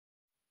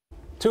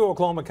Two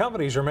Oklahoma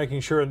companies are making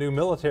sure a new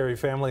military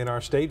family in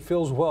our state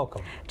feels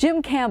welcome.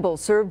 Jim Campbell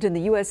served in the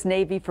U.S.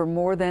 Navy for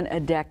more than a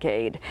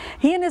decade.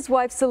 He and his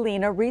wife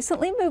Selena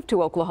recently moved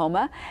to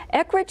Oklahoma.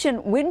 Eckrich and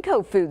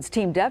Winco Foods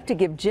teamed up to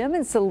give Jim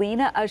and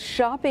Selena a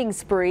shopping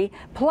spree.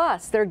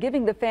 Plus, they're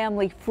giving the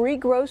family free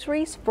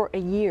groceries for a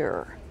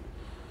year.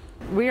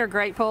 We are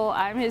grateful.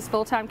 I'm his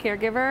full-time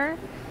caregiver,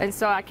 and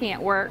so I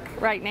can't work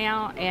right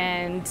now,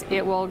 and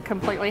it will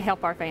completely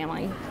help our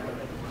family,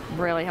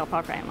 really help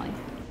our family.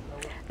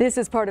 This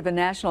is part of a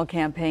national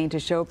campaign to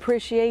show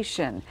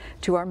appreciation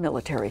to our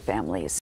military families.